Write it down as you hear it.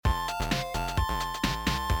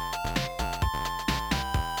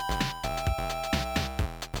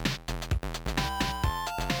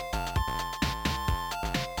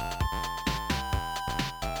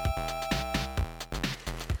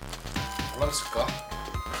I'm Scott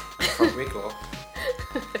from Wicklow,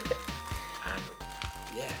 and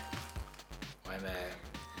yeah, I'm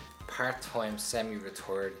a part-time,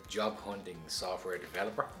 semi-retired, job-hunting software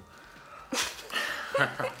developer.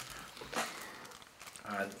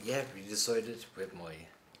 And yeah, we decided with my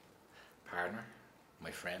partner,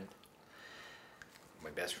 my friend, my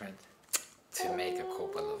best friend, to make a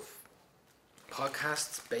couple of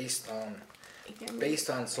podcasts based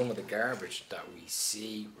on some of the garbage that we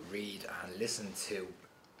see, read, and listen to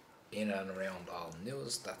in and around all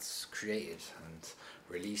news that's created and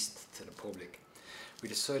released to the public. We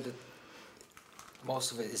decided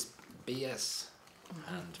most of it is BS,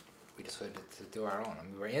 and we decided to do our own.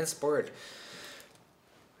 And we were inspired.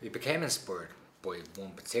 We became inspired by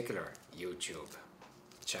one particular YouTube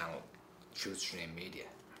channel, Truth Stream Media.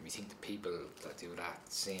 And we think the people that do that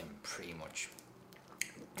seem pretty much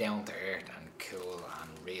down to earth and cool and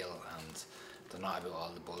real, and they're not about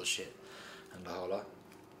all the bullshit and the whole lot.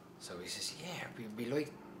 So he says, yeah, we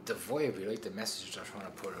like the vibe, we like the message they're trying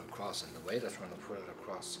to put it across and the way they're trying to put it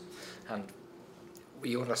across, and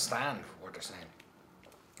we understand what they're saying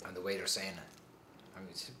and the way they're saying it. I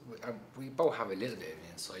mean, we both have a little bit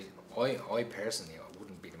of insight. I personally, I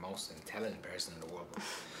wouldn't be the most intelligent person in the world, but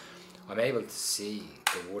I'm able to see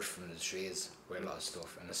the wood from the trees with a lot of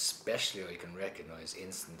stuff, and especially I can recognise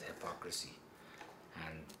instant hypocrisy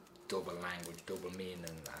and double language, double meaning,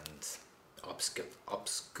 and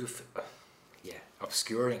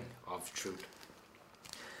obscuring of truth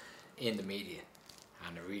in the media,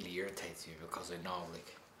 and it really irritates me because I know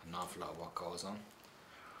like an awful lot of what goes on,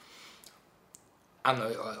 and I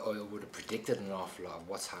would have predicted an awful lot of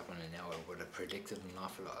what's happening now. I would have predicted an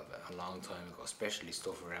awful lot of it a long time ago, especially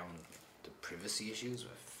stuff around the privacy issues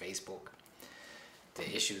with Facebook, the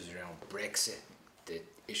issues around Brexit, the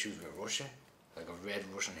issues with Russia. Like, I've read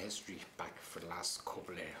Russian history back for the last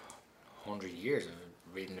couple of 100 years.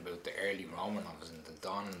 I've reading about the early Romanovs and the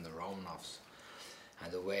dawn of the Romanovs,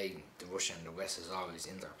 and the way the Russia and the West has always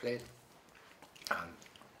interplayed. And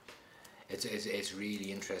it's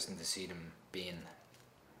really interesting to see them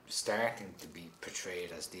starting to be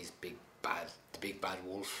portrayed as the big bad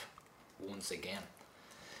wolf once again.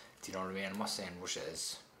 Do you know what I mean? I'm not saying Russia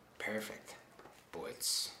is perfect,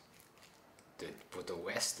 but the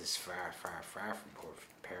West is far from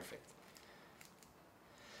perfect.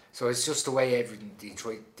 So it's just the way everything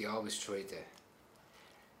they always try to,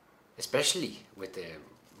 especially with the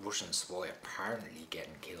Russian spy apparently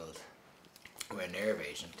getting killed with a nerve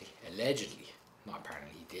agent. Allegedly, not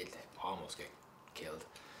apparently, he did almost get killed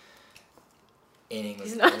in England.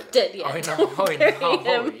 He's not dead yet. I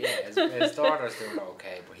know. Yeah, his daughter's doing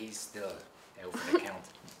okay, but he's still out for the count.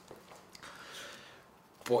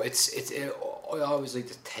 But I always like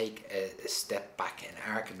to take a step back,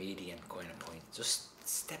 an Archimedean kind of point. Just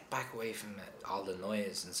step back away from all the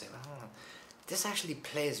noise and say, oh, this actually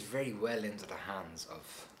plays very well into the hands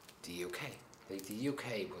of the UK. Like, the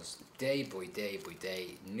UK was day by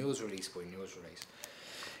day, news release by news release,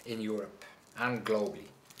 in Europe and globally,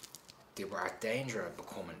 they were at danger of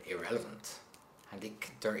becoming irrelevant, and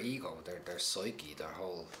their ego, their psyche, their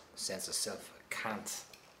whole sense of self can't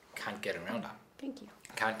get around that. Thank you.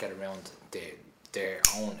 Can't get around their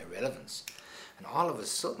own irrelevance, and all of a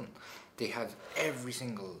sudden they have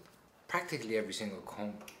practically every single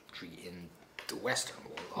country in the Western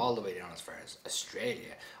world, all the way down as far as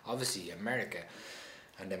Australia, obviously America,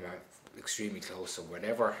 and them are extremely close. So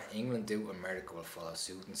whatever England do, America will follow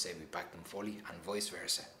suit and say we back them fully, and vice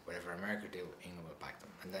versa. Whatever America do, England will back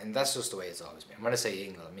them, and that's just the way it's always been. When I say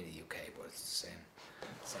England, I mean the UK, but it's the same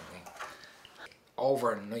thing.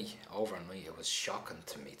 Overnight, it was shocking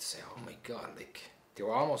to me to say, oh my God, like, they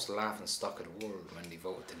were almost laughing stock of the world when they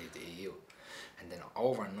voted to leave the EU. And then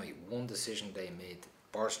overnight, one decision they made,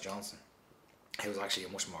 Boris Johnson, he was actually a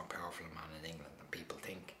much more powerful man in England than people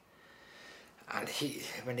think. And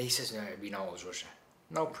when he says, no, we know it was Russia,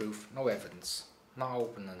 no proof, no evidence, not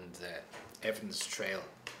opening the evidence trail,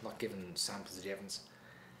 not giving samples of the evidence.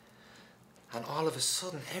 And all of a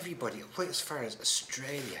sudden, everybody, right as far as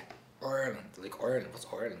Australia, Ireland, what's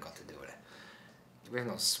Ireland got to do with it? We have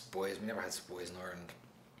no spies, we never had spies in Ireland.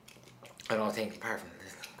 I don't think, apart from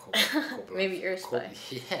a couple Maybe you're a spy.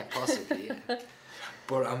 Yeah, possibly, yeah.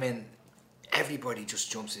 But I mean, everybody just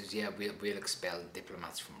jumps and says, yeah, we'll expel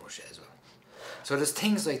diplomats from Russia as well. So there's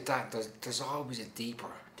things like that, there's always a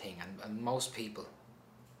deeper thing, and most people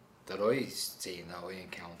that I see now, I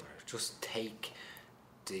encounter, just take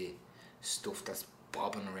the stuff that's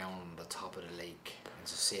bobbing around on the top of the lake and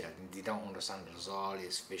just say that, and they don't understand that there's all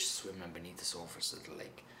these fish swimming beneath the surface of the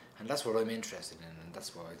lake, and that's what I'm interested in, and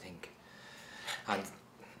that's what I think. And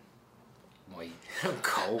my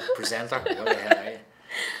co-presenter. You know, yeah,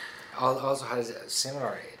 also has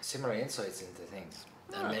similar insights into things,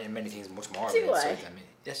 and many things much more Do insight I? than me.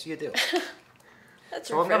 Yes, you do. That's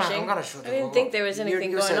So refreshing. I'm gonna shut I the didn't fuck think up. there was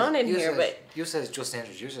anything You going said- on in you here, said- but you said just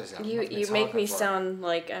introduce yourself. you I've been make me talking for- sound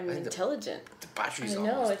like I'm I think intelligent. The battery's I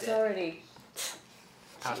know, almost it's dead. already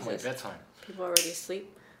Past my Jesus. bedtime. People already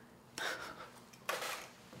asleep.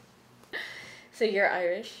 So you're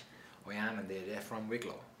Irish. I am indeed. Yeah, from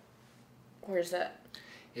Wicklow. Where's that?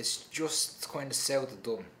 It's just kind of south of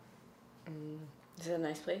Dublin. Is it a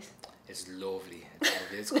nice place? It's lovely. It's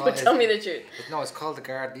lovely. It's No, called, tell me the truth. No, it's called the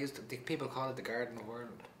Garden. The people call it the Garden of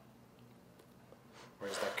Ireland. Or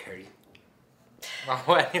is that Kerry?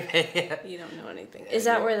 Oh, anyway. You don't know anything. Yeah, Is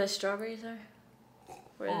that yeah. where the strawberries are?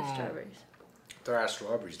 Where are the strawberries? There are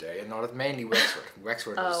strawberries there. You know, it's mainly Wexford.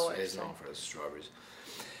 Wexford Oh, is Wexford. known for the strawberries.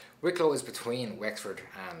 Wicklow is between Wexford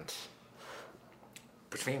and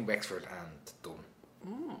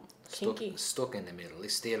Dublin. Kinky. Stuck in the middle.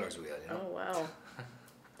 It's Steelers wheel, you know. Oh wow.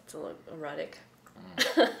 That's a little erotic.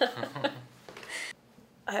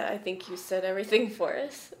 I think you said everything for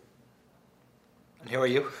us. And who are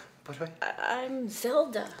you, by the way? I'm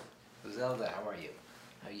Zelda. Zelda, how are you?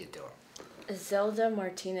 How you doing? Zelda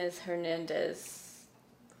Martinez Hernandez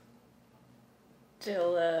de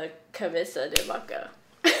la Cabeza de Vaca.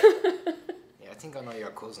 Yeah, I think I know your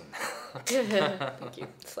cousin. Thank you.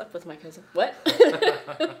 Slept with my cousin. What?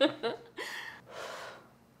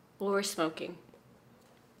 Well, we're smoking.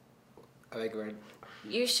 I beg your pardon?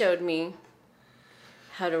 You showed me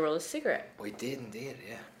how to roll a cigarette. We did indeed,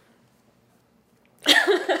 yeah.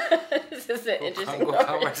 This is an interesting Good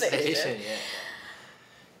conversation. yeah.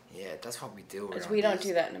 Yeah, that's what we do. Because around we don't these-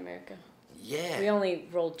 do that in America. Yeah. We only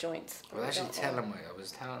roll joints. I was We actually don't telling roll.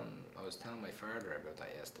 I was telling my father about that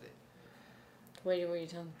yesterday. What were you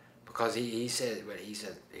telling? Because he said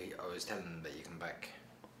I was telling him that you come back.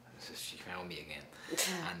 So she found me again,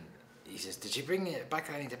 and he says, "Did you bring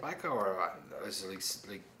back any tobacco?" Or what?" I was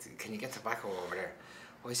like, "Can you get tobacco over there?"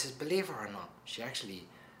 Well, he says, "Believe it or not, she actually."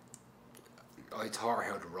 I taught her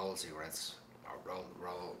how to roll cigarettes, or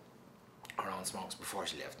roll her own smokes before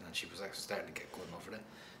she left, and she was actually starting to get good enough at it.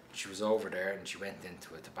 She was over there, and she went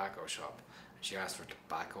into a tobacco shop, and she asked for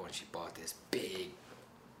tobacco, and she bought this big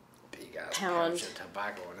ass Pound. pouch of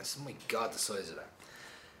tobacco, and it's, oh my god, the size of that.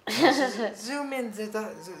 And zoom into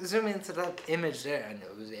that image there, and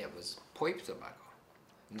it was pipe tobacco.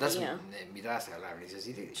 And that's Yeah. my dad started laughing. He says,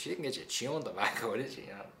 "She didn't get you chewing tobacco, did she?" You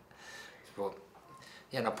know, but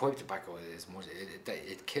yeah, no, pipe tobacco is more.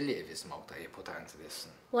 It kill you if you smoke that. You put that into this.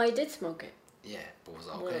 And, Well, I did smoke it. yeah, but was it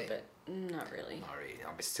A okay? little bit. Not really. Not really.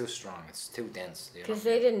 It's too strong. It's too dense. You know? Because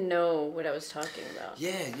they didn't know what I was talking about.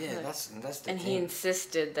 Yeah, Like- that's the And he thing.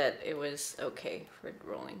 insisted that it was okay for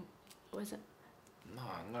rolling. Was it? No,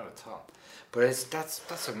 not at all. But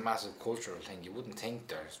that's a massive cultural thing. You wouldn't think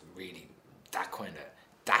there's really that kind of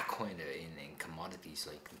in commodities,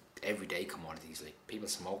 like everyday commodities, like people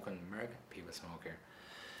smoke in America, people smoke here,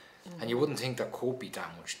 and you wouldn't think there could be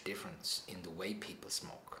that much difference in the way people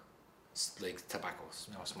smoke, like tobaccos,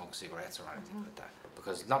 smoke cigarettes or anything like that,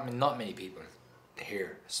 because not many people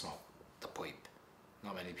here smoke the pipe.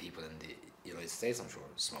 Not many people in the United States, I'm sure,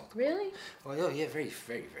 smoke the pipe. Really? Well, yeah, very,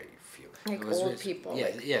 very, very few. Like It was old really- people, Yeah,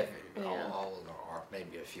 like- yeah, Yeah. old or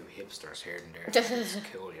maybe a few hipsters here and there. It's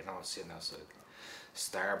cool, you know, sitting outside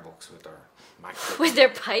Starbucks with their MacBook. With their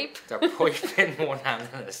pipe? Their pipe in one hand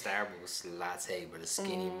and a Starbucks latte with a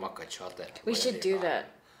skinny mocha chocolate. We whatever should they do call it. that.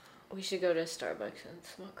 We should go to Starbucks and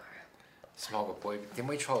smoke our... Smoke a pipe. They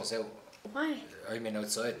might throw us out. Why? I mean,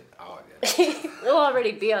 outside. Oh, yeah. We'll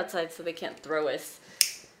already be outside, so they can't throw us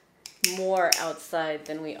more outside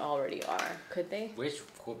than we already are, could they? Which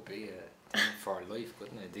could be a thing for life,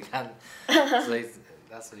 couldn't it? They can't. It's like,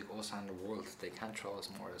 that's like us and the world. They can't throw us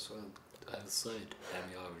more outside than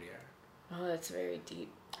we already are. Oh, that's very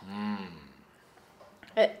deep. Mm.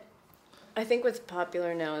 I think what's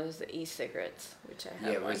popular now is the e-cigarettes, which I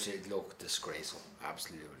have Yeah, one. which it look disgraceful,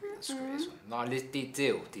 absolutely disgraceful. No, they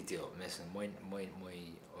do. Listen, my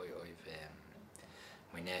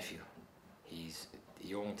nephew, he's a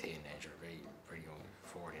young teenager, very, very young,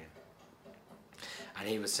 14, and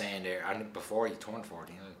he was saying there, and before he turned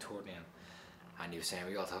 14, he was 13, and he was saying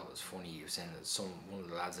we all thought it was funny. He was saying that one of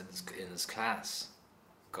the lads in his class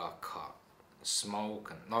got caught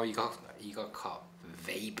smoking. No, he got caught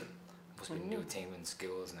vaping. Must be a new thing in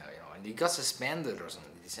schools now, you know. And he got suspended or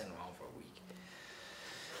something. They sent him home for a week.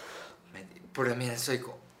 But I mean, it's like,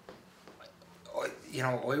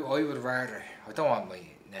 I would rather. I don't want my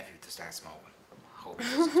nephew to start smoking. Hope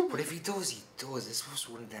he doesn't. But if he does, he does. It's just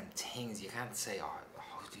one of them things you can't say. Oh,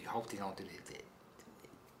 I hope they don't do it.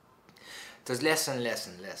 there's less and less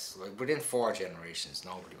and less. Like within 4 generations,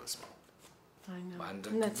 nobody will smoke. I know. And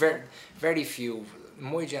And that's very, very few.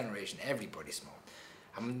 My generation, everybody smoked.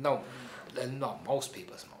 No, not most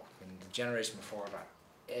people smoke. In the generation before that,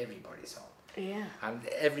 everybody smoked. yeah. And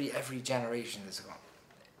every generation is gone.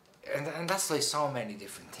 And that's like so many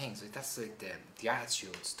different things. Like that's like the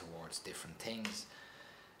attitudes towards different things.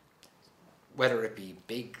 Whether it be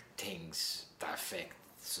big things that affect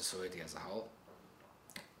society as a whole,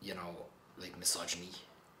 you know, like misogyny,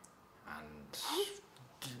 and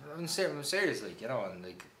I'm serious, like, you know, and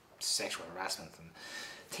like sexual harassment and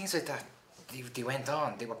things like that. They went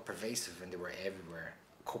on. They were pervasive and they were everywhere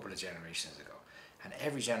a couple of generations ago. And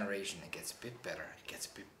every generation it gets a bit better. It gets a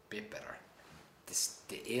bit better.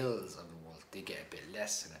 The ills of the world, they get a bit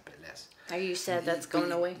less and a bit less. Are you sad that's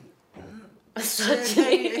going away?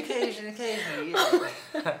 Occasionally,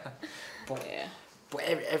 yeah. But Yeah. but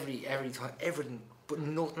every time, everything, but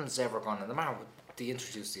nothing's ever gone. No matter what, they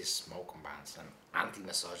introduced these smoking bans and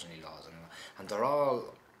anti-misogyny laws, and they're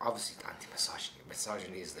all obviously anti-misogyny.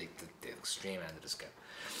 Misogyny is like the extreme end of the scale.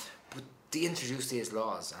 But they introduced these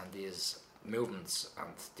laws and these movements, and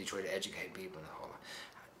they try to educate people and the whole lot.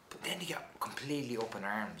 But then they get completely up in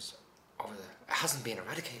arms over it hasn't been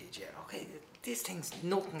eradicated yet. Okay, these things,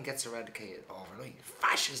 nothing gets eradicated overnight.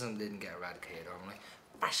 Fascism didn't get eradicated overnight.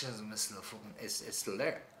 Fascism is still it's still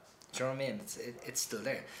there. Do you know what I mean? It's still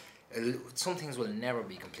there. Some things will never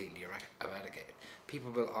be completely eradicated.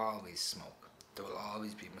 People will always smoke. There will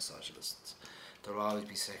always be misogynists. There will always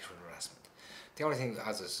be sexual harassment. The only thing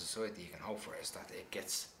as a society you can hope for is that it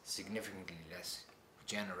gets significantly less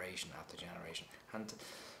generation after generation. And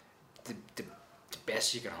the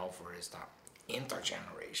best you can hope for is that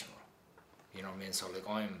intergenerational. You know what I mean? So like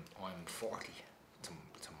I'm 40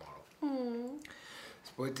 tomorrow.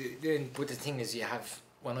 But the thing is, you have,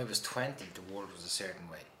 when I was 20, the world was a certain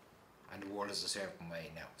way, and the world is a certain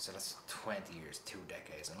way now. So that's 20 years, 2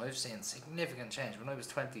 decades, and I've seen significant change. When I was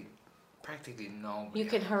 20, practically nobody. You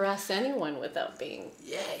could harass anyone without being.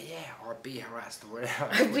 Yeah, or be harassed or whatever.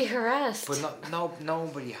 Or be harassed. But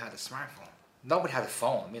nobody had a smartphone. Nobody had a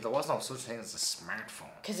phone. I mean, there was no such thing as a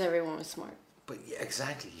smartphone. Because everyone was smart. But yeah,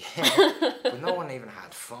 exactly, yeah. But no one even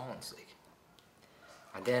had phones, like.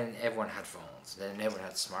 And then everyone had phones. Then everyone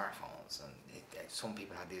had smartphones, and some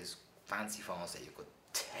people had these fancy phones that you could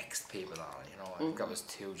text people on. You know, I think that was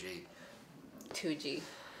 2G. 2G.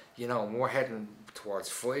 You know, we're heading towards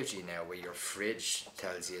 5G now, where your fridge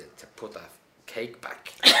tells you to put that cake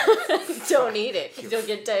back. Don't eat it. You'll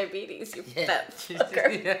get diabetes, you fat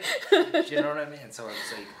fucker. Yeah. Do you know what I mean? So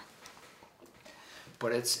it's like,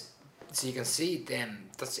 but it's, so you can see then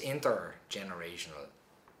that's intergenerational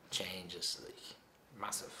changes, like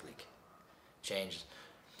massive, like changes.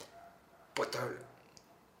 But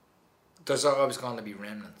there's always going to be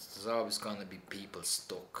remnants. There's always going to be people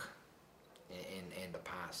stuck in the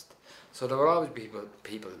past. So there will always be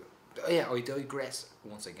people. Yeah, I digress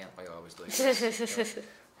once again. I always digress.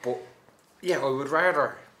 But yeah, I would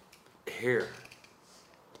rather hear.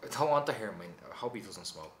 I don't want to hear. I hope he doesn't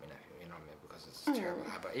smoke. You know what I mean? Because it's a terrible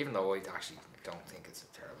habit. Even though I actually don't think it's a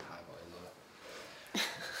terrible habit, I love it.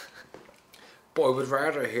 But I would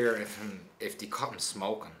rather hear if they caught him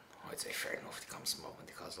smoking. I'd say fair enough. They caught him smoking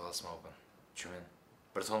because they're all smoking. Do you know what I mean?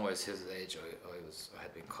 But it's always his age. I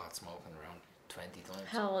had been caught smoking around 20 times.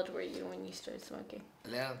 How old were you when you started smoking?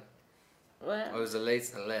 11. What? I was a late.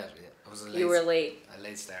 Yeah. I was a late. You were late. A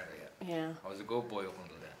late starter. Yeah. Yeah. I was a good boy up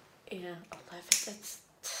until then. Yeah. 11. That's.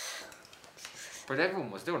 But everyone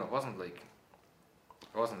was doing it. It wasn't like.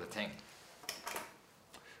 It wasn't the thing.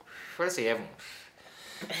 When I say everyone,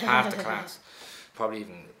 half the class, probably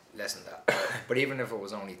even less than that. But even if it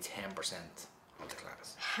was only 10% of the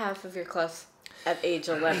class. Half of your class at age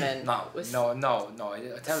 11 was No. I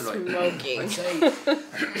tell you smoking. I'd say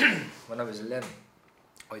when I was 11,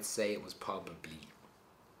 I'd say it was probably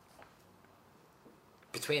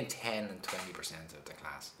between 10 and 20% of the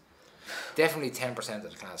class. Definitely 10%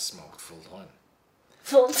 of the class smoked full time.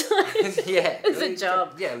 Full time. Yeah, It's like, a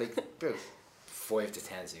job. Yeah, like about 5 to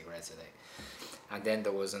 10 cigarettes a day, and then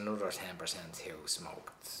there was another 10% who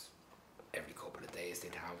smoked every couple of days.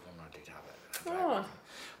 They'd have one or they'd have it. Oh.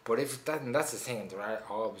 But if that's the thing, there are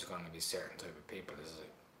always going to be certain type of people. Is like,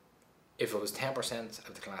 if it was 10%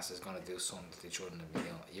 of the class is going to do something that they shouldn't have been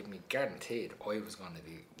doing, you'd be guaranteed I was going to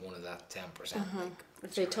be one of that 10%. Like,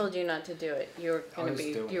 If they told you not to do it, you were I gonna was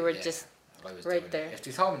be. doing You were it, yeah. just I was right doing there. It. If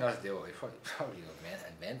they told me not to do it, I probably would have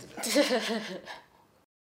invented it.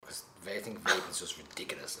 Because I think vaping is just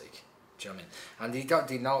ridiculous, like, do you know what I mean?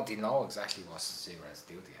 And they know exactly what cigarettes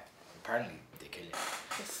do to you. Apparently they kill you.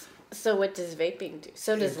 So what does vaping do?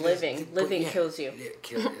 So does living. Living kills you.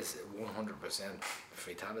 Kill is 100%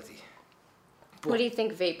 fatality. What do you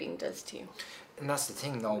think vaping does to you? And that's the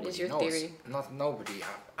thing, nobody is your knows. theory?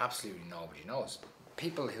 Absolutely nobody knows.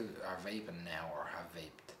 People who are vaping now or have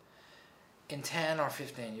vaped, in 10 or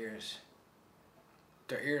 15 years,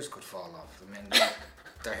 their ears could fall off. I mean,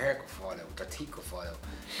 their hair could fall out, their teeth could fall out.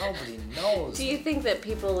 Nobody knows. Do you think that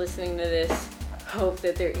people listening to this hope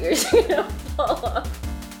that their ears are going to fall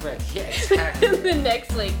off Well, yeah, exactly. in the next,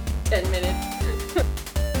 10 minutes?